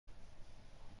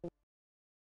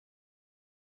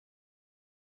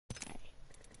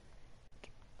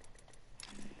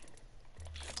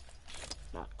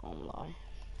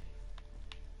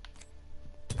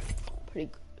Pretty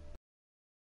good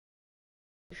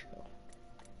show.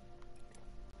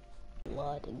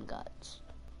 Blood and guts.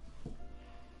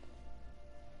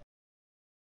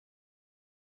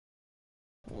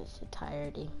 In its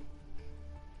entirety.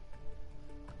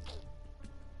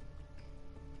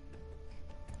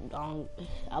 Long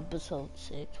episode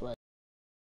 6 was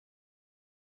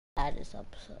the saddest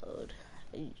episode.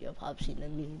 You've probably seen the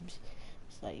memes.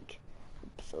 It's like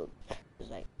episode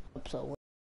 1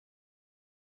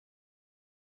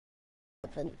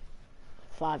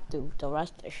 fought through the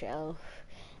rest of the show.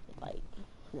 Like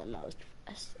the most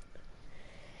best.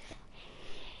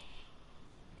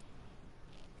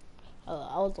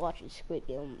 I was watching Squid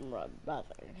Game with my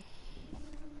brother.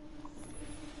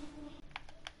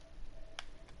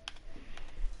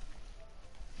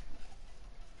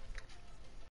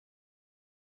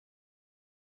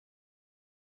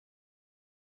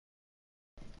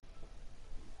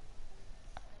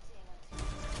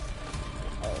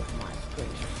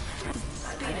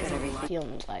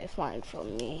 Stealing lifeline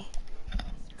from me.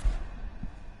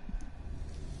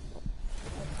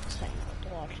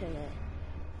 Watching it,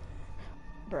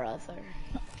 brother.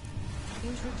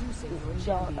 Introducing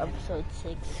Y'all, episode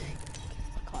 6,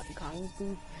 called Kung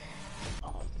Fu.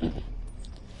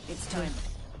 It's time.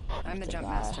 I'm the jump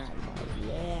master.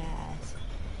 Yes.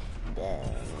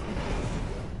 Then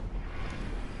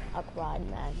Aquad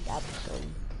Man episode.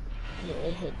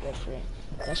 It hit different.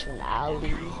 That's when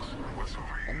Ali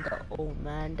and the old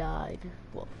man died.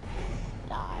 Well,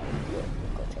 died with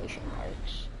quotation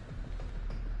marks.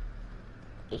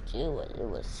 It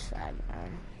was sad,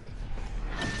 man.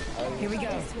 Here we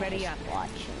go. Ready up.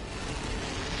 Watching.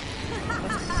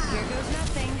 Here goes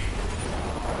nothing.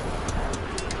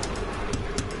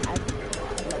 My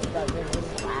brother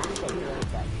was laughing. He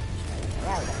was like,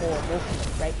 that was a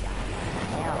horrible breakdown.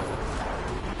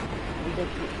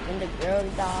 When the girl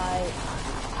died,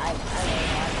 I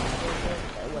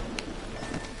it wasn't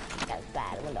as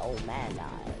bad when the old man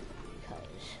died,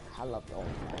 because I love the old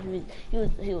man. He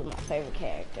was my favorite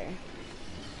character,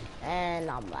 and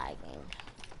I'm lagging.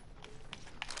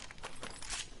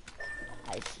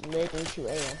 I slid into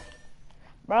air,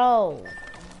 bro.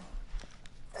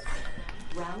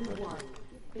 Round 1.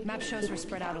 Map shows we're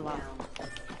spread out a lot.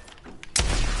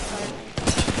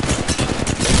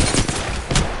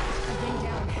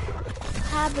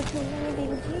 Between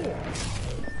anything here.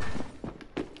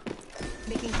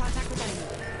 Making contact with enemy.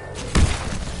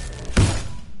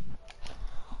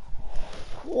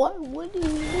 What do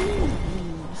you mean?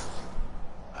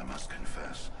 I must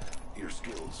confess, your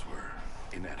skills were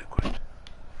inadequate.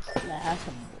 That's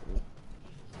some bull.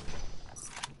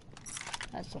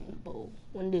 That's some bull.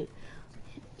 When the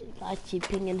I see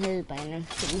pinging his banner,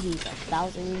 he's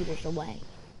 1,000 meters away.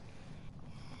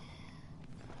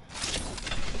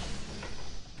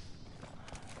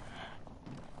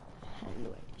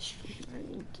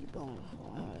 Keep on.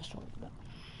 Let's talk about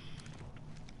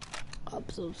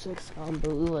episode 6. But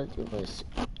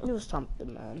it was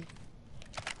something, man.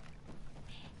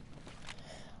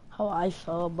 How I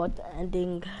felt about the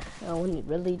ending, when he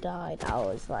really died, I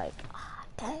was like,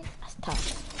 dang, that's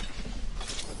tough.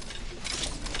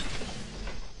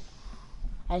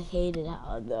 I hated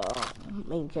how the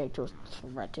main character was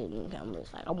threatening him.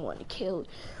 It's like, I want to kill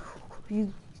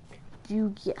you.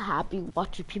 You get happy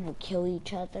watching people kill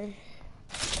each other?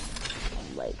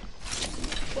 I'm like,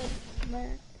 what,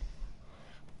 man?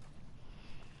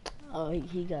 Oh,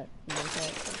 he got no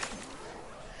character.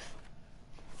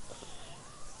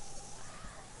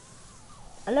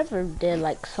 I never did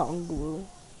like Song Glue.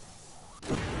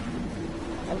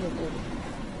 Never did.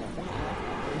 Never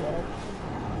had.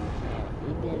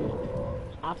 Even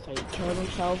after he killed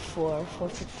himself for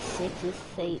 466's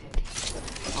sake,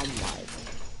 I'm like,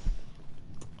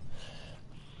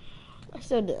 I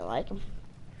still didn't like him.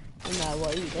 No matter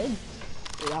what he did,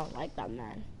 I don't like that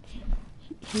man.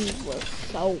 He was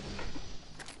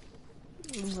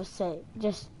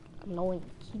just annoying.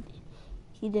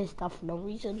 He did stuff for no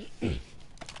reason.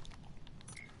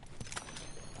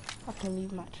 I can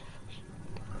leave my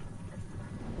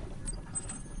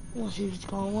we'll see what's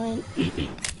going on.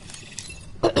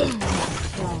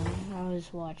 So, I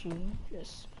was watching,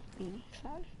 just being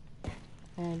fun.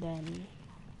 And then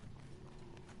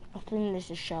I finished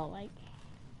the show like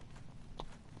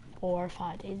 4 or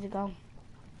 5 days ago.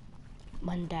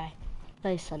 Monday.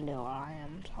 Today's Sunday where I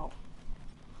am, so.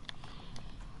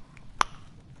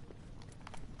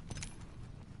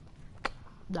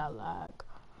 That lag.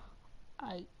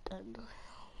 I did.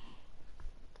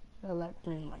 The lag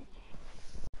green light.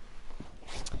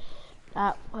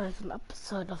 That was an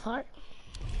episode of Heart.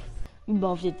 We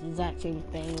both did the exact same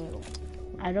thing.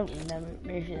 I don't remember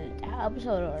if it's that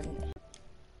episode or.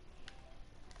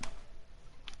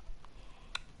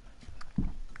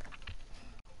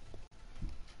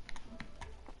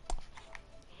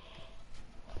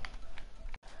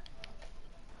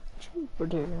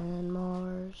 Jupiter and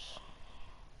Mars.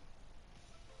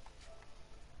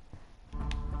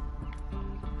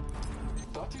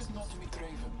 That is not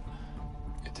Mitraven.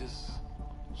 It is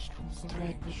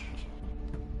strange.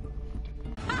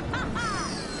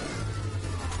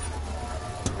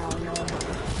 I don't know.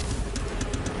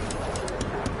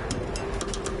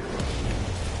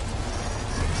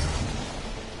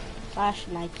 Slash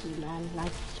Nike, man.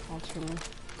 Nike sponsor me.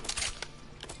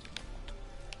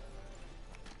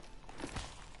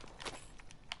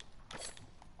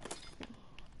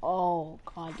 Oh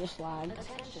god, just lagged.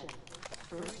 Attention.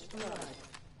 First blood.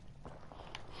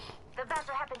 The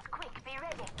battle happens quick. Be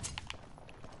ready.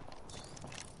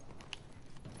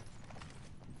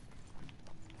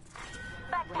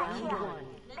 Round one.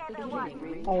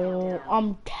 Beginning. Oh,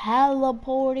 I'm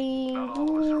teleporting. Not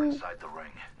all of us are inside the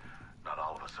ring. Not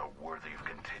all of us are worthy of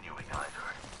continuing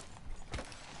either.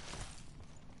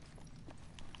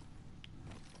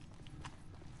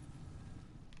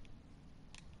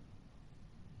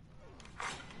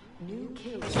 New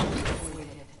kill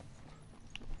leader.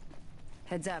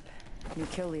 Heads up. New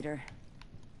kill leader.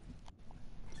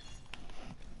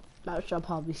 I should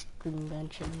probably screen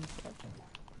benching.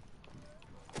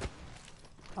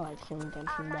 I like screen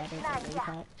benching better than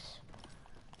Apex.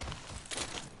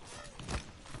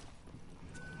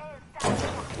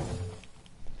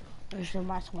 There's the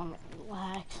last one that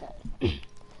relax.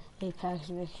 Apex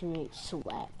makes me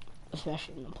sweat,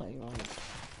 especially in the playground.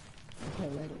 I play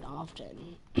ranked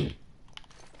often.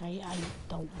 I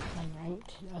don't play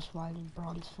ranked. That's why I'm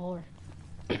bronze 4.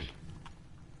 If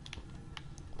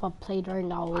I played right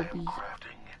now, it would be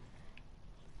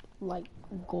like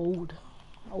gold.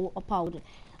 I'll probably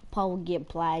get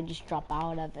plat, just drop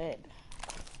out of it.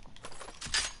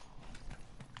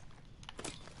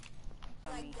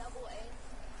 Like double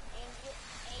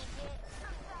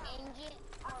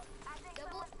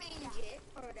double angel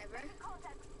or whatever.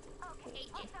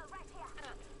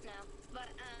 No, but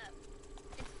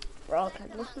Bro,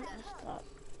 can I listen to stuff?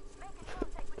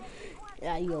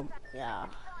 Yeah.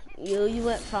 You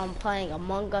went from playing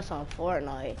Among Us on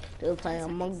Fortnite to playing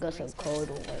Among Us on Cold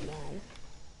War, man.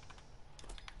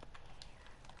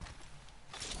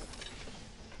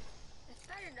 I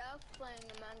started off playing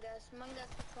Among Us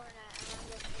before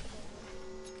Fortnite,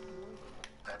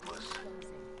 That was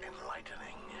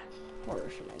enlightening. Of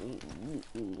course, man.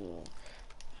 or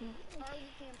you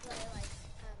can play like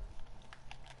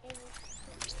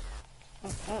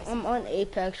I'm on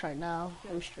Apex right now.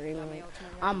 I'm streaming.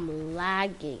 I'm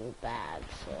lagging bad,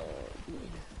 so.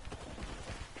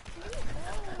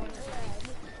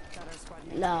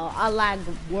 No, I lag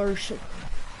worse.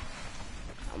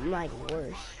 I'm like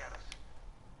worse.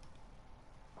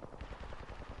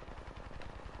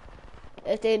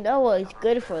 If they know what's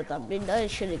good for them, they know it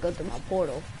shouldn't go to my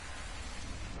portal.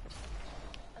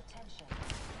 Attention.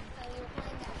 you're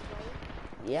playing that,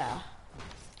 right? Yeah.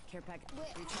 Care pack. Wait,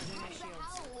 Recharging my is that shields.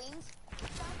 how wings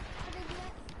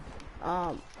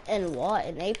started yet? In what?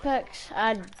 In Apex?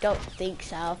 I don't think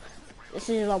so. This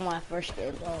is on my first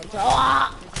game going, so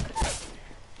ah!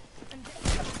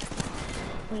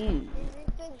 Is it the game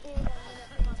I'm gonna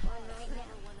come up on right now?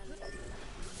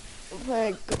 I'm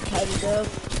playing competitive.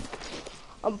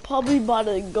 I'm probably about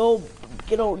to go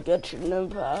get on Genshin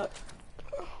Impact.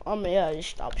 I mean, I just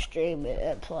stop streaming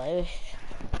and play.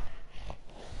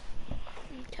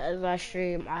 Because I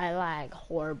stream, I lag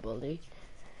horribly.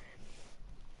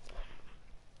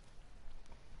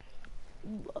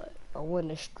 But I want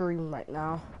to stream right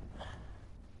now.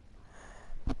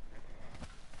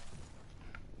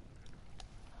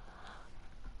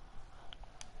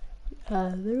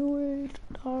 Other words,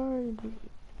 darling,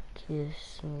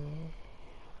 kiss me.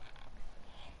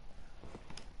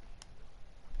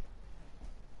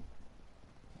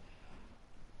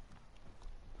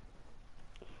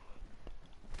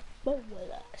 But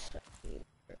what I said,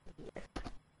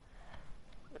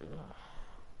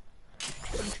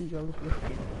 I'm too young for this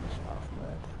stuff,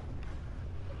 man.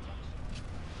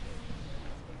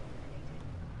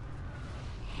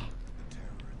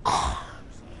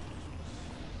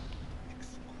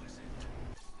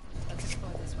 Let's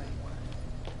explore this way.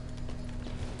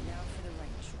 Now for the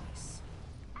right choice.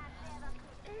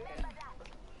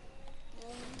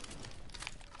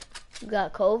 You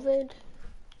got COVID?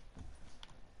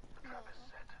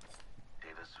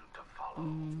 Data soon to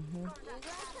follow.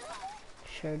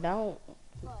 Sure don't.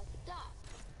 Oh, stop.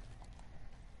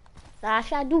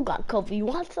 Actually, I do got COVID. You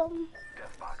want some?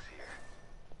 Death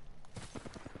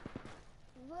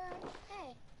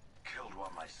Hey, Killed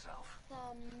one myself.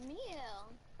 the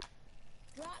meal.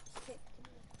 Drop stick.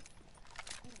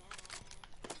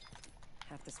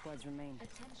 Half the squads remain.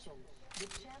 Attention, the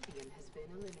champion has been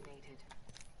eliminated.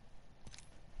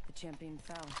 The champion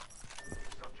fell.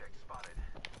 Subject spotted.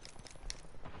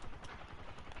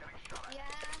 Getting shot at. Yeah.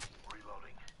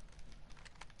 Reloading.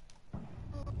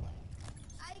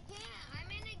 I can't. I'm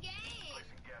in a game.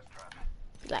 Placing gas trap.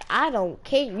 Like, I don't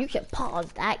care. You can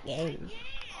pause that game.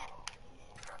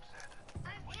 Trap set.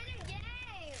 I'm in a game.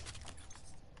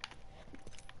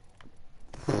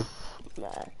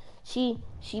 Man,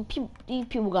 these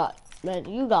people got, man,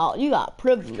 you got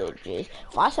privileges.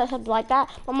 If I said something like that,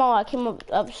 my mom came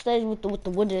upstairs with the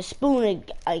wooden spoon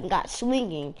and got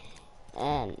swinging,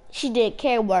 and she didn't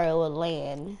care where it would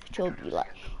land. She'll be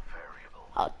like,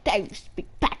 "Oh, thanks, speak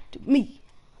back to me."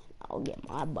 I'll get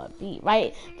my butt beat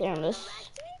right there in this.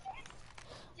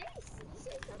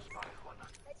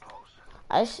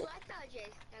 I said,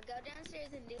 Now go downstairs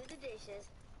and do the dishes.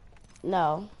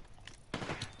 no.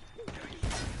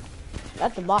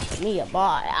 That's the boss of me, a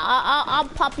bot. I'll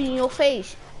pop you in your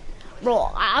face.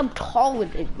 Bro, I'm tall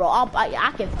with it, bro.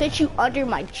 I can fit you under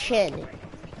my chin.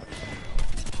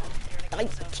 Like,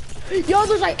 yo,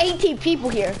 there's like 18 people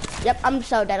here. Yep, I'm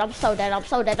so dead, I'm so dead, I'm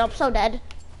so dead, I'm so dead.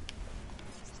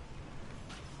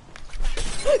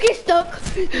 Get stuck.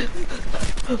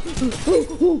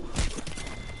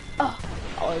 Oh,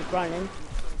 I was running.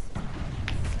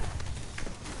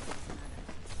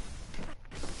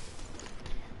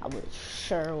 I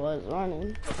sure was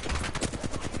running.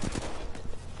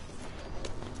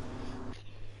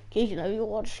 Keisha, have you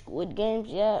watched Squid Games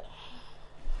yet?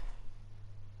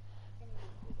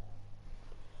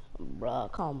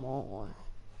 Bruh, come on.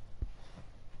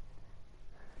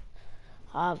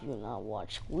 How have you not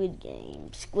watched Squid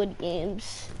Games? Squid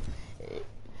Games,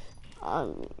 I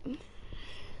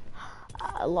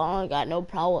got no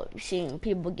problem seeing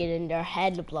people getting their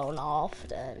head blown off.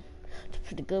 Then it's a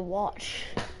pretty good watch.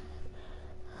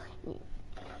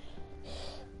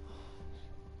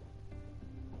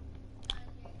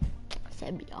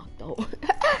 Sebiak though.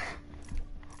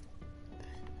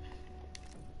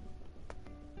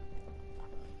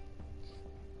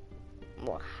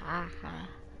 Haha.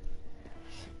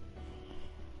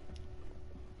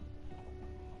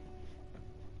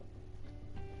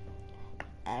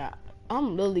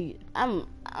 I'm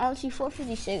honestly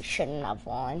 456 shouldn't have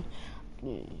won.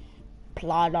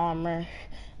 Plot armor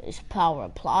is power.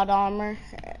 Plot armor.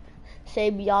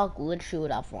 Sabiak literally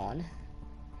would have won.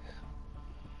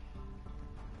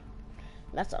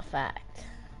 That's a fact.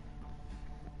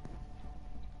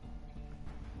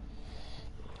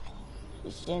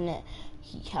 He can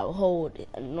hold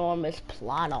enormous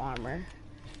plot armor.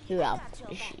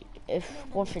 If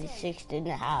 456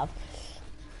 didn't have,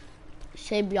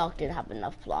 Sabiak didn't have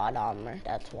enough plot armor.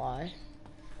 That's why.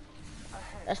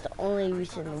 That's the only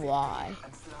reason why.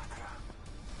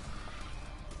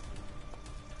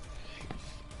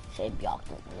 Sabiak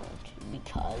didn't win,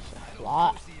 because of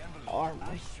plot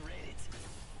armor.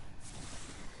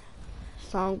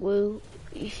 Songwoo,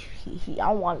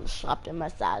 I wanted to slap the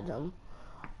mess out of him.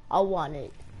 I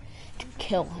wanted to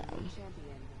kill him.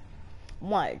 I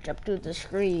wanted to jump through the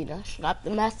screen and slap the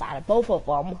mess out of both of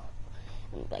them.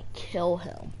 And like kill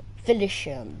him. Finish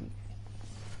him.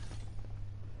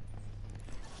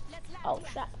 Oh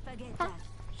shit.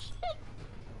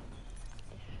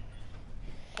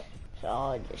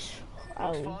 So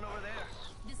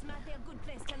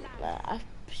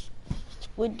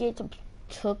Squid Games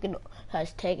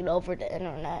has taken over the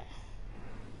internet.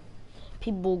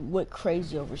 People went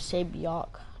crazy over Sabiak.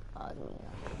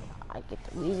 I get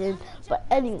the reason, but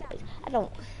anyways,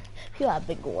 people have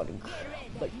been going,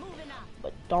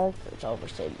 but dolphins over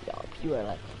Sabiak. You were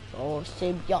like, oh,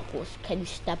 Sabiak can you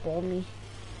step on me?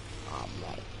 I'm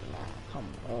like, nah, come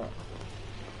on.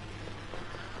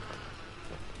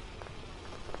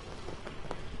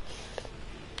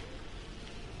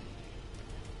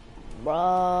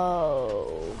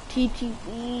 Bro,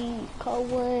 TTV,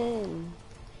 Cohen.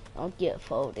 Don't get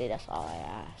folded, that's all I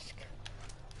ask.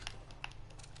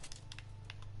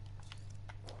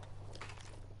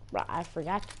 Bro, I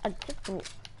forgot.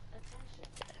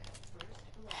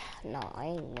 No, I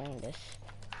ain't winning this.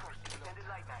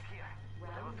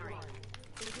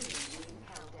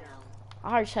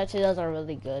 I heard touches are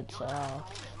really good, so.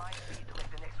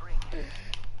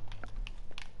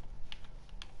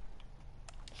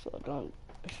 So don't.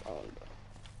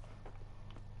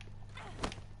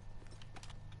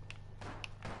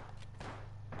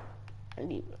 I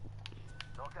need it.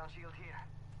 Knockdown shield here.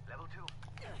 Level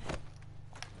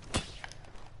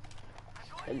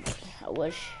 2. I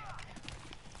wish.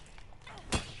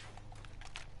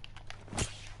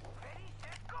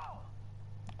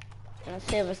 trying to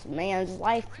save this man's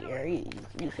life here. You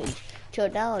can chill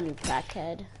down, you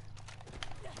crackhead.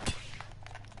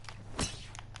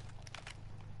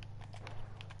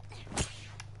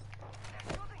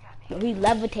 No, he's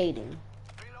levitating.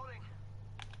 Reloading.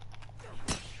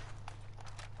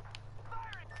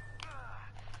 Firing.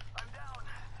 I'm down.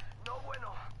 No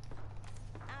bueno.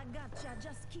 I gotcha.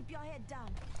 Just keep your head down.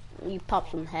 You pop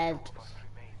some heads.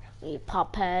 You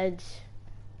pop heads.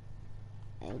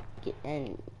 And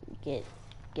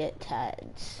get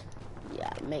heads.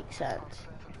 Yeah, makes sense.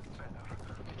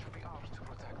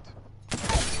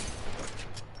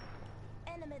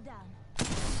 Enemy down.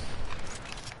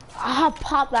 Ah,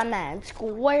 pop that man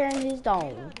square in his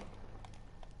dome.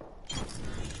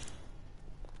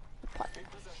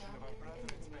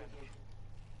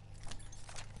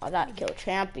 I got kill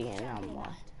champion. I'm like,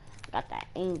 got that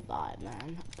aimbot,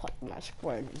 man. Pop my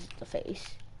square in the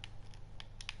face.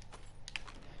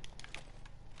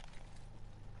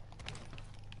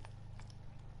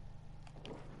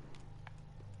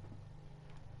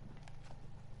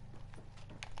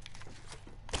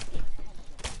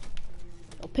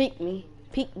 Oh, peek me.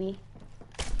 Peek me.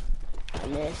 I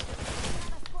missed.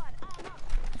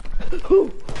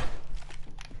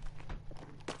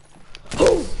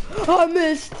 I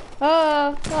missed.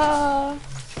 Oh.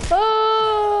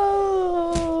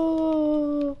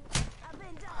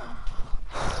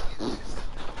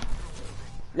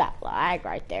 That lag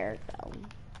right there, though.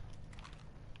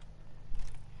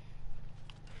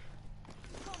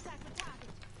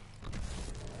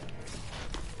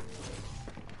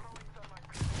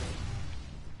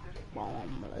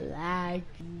 Bomb lag.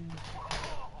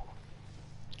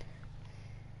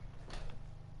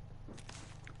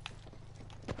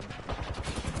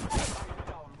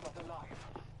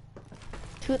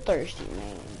 2 thirsty,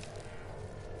 man.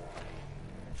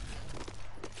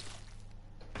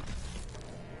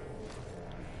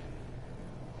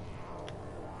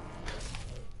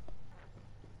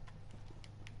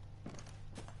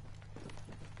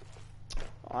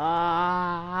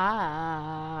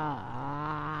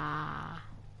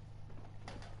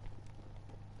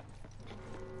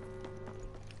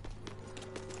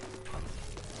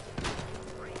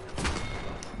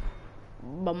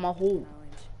 But my whole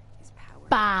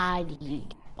body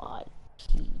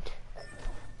heat.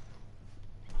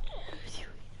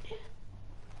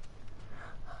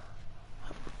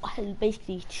 I had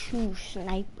basically 2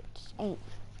 snipers and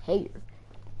here.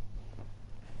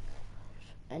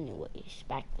 Anyways,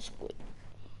 back to squid.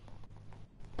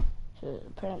 So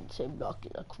apparently the same block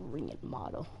is a Korean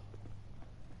model.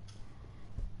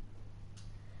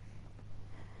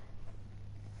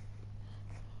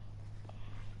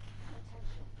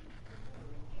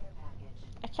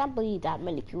 I can't believe that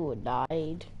many people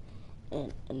died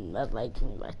and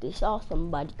like they saw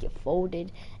somebody get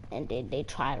folded and then they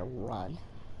try to run.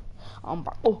 I'm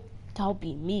like, oh, that'll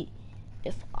be me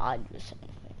if I do something.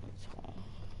 So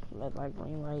red light,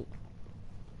 green light.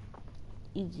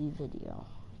 Easy video.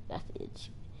 That's it.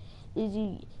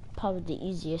 Easy, probably the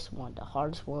easiest one. The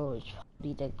hardest one was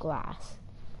probably the glass.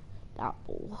 That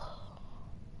bowl.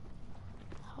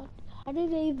 How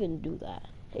did they even do that?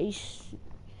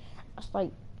 That's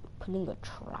like putting a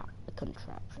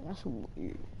contraption. That's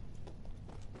weird.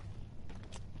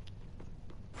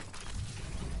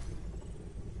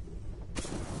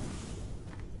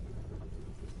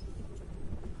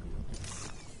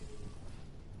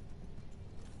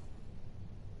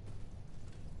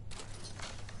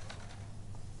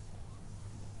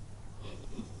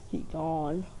 He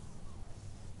gone.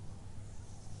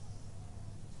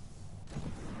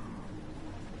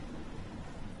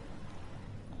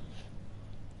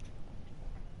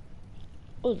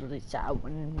 It was really sad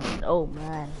when, oh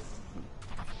man.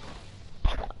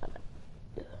 I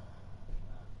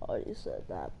already said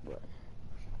that, but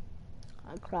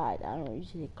I cried. I don't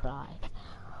usually cry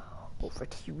over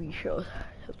TV shows.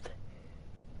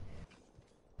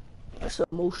 It's an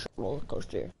emotional roller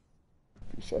coaster.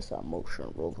 It's just an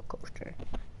emotional roller coaster.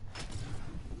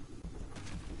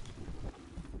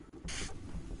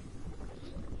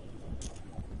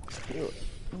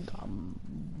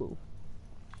 Gumbo.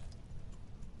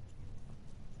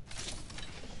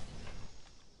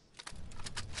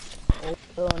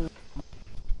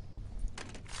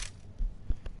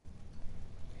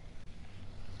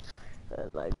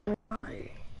 Like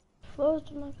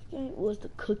first my game was the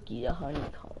cookie, the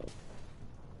honeycomb.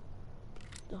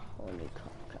 The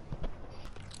honeycomb.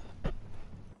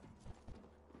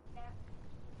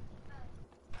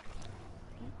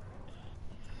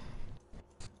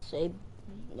 Say,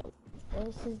 no,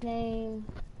 what's his name?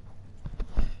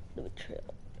 The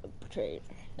betrayer.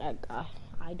 That guy.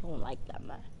 I don't like that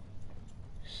man.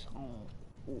 So,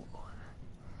 ooh.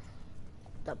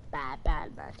 The bad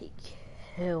man, he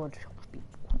killed some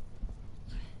people.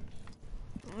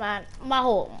 My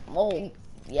whole,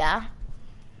 yeah.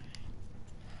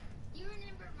 You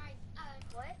remember my,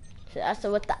 what? So that's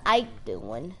what the Ike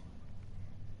doing.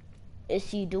 Is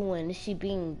she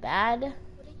being bad? What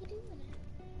are you doing?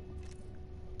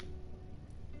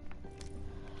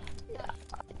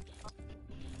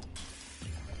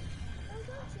 Don't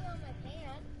go chew on my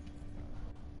pants.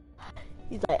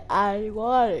 He's like, I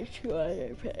want to chew on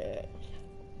your pants.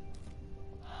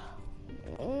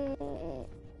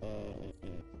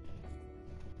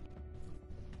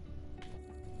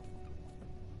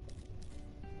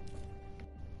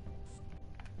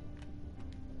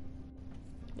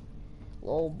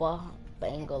 Loba,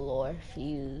 Bangalore,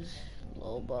 Fuse,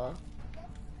 Loba.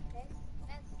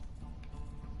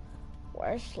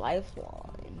 Where's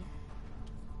Lifeline?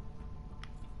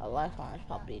 A Lifeline is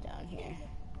probably down here.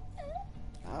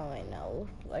 I don't really know.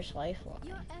 Where's Lifeline?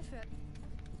 Your effort.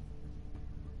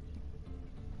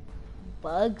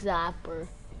 Bug Zapper.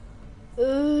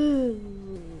 Ooh.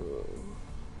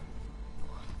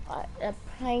 That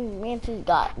praying mantis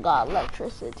got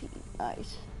electricity.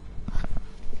 Nice.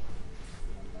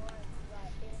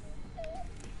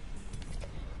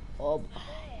 Oh,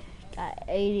 got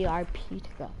 80 RP to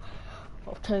go.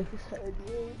 I'll take this 78.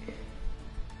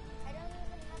 I don't even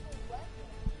have a weapon.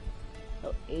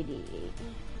 Oh, 88.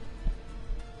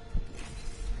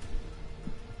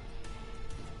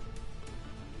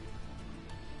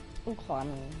 I'm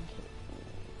climbing.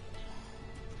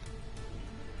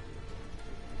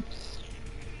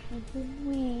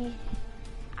 Wee.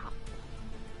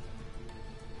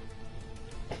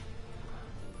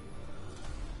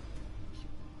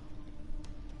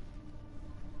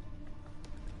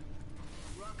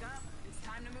 Rock up. It's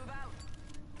time to move out.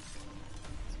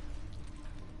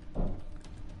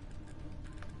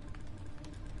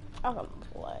 I can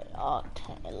play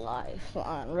Octane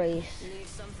Lifeline Race. Need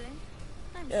something?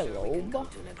 I'm Hello, sure we can come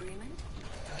to an agreement.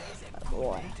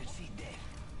 boy.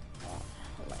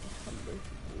 Like,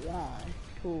 1,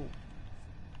 2,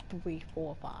 3,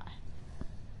 4, 5.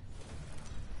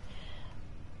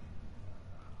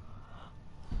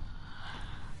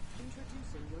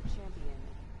 Introducing your champion.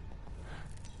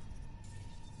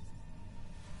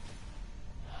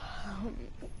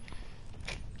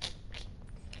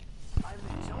 I'm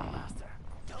the Zone Master.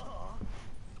 Duh.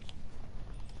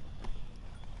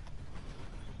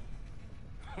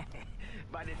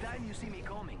 By the time you see me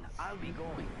coming, I'll be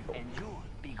going, and you'll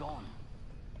be gone.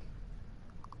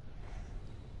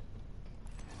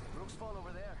 Brooks Fall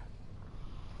over there.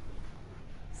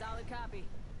 Solid copy.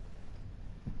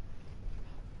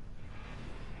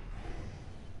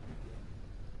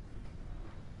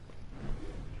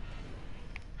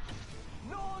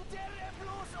 Non terre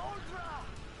plus ultra!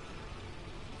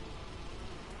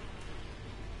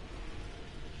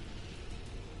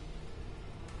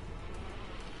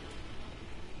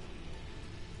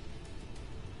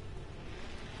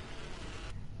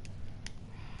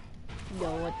 Yo,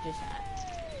 what just happened?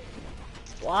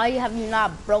 Why have you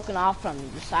not broken off from me,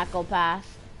 you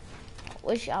psychopath?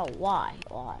 Why,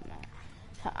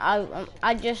 man?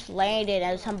 I just landed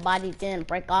and somebody didn't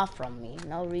break off from me.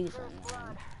 No reason,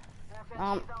 man.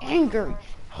 I'm angry.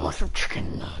 I want some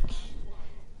chicken nuggets.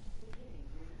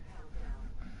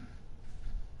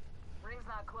 Ring's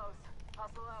not close.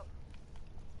 Hustle up.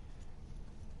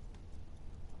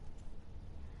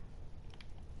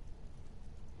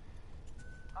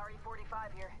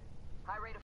 RE-45 here. High rate of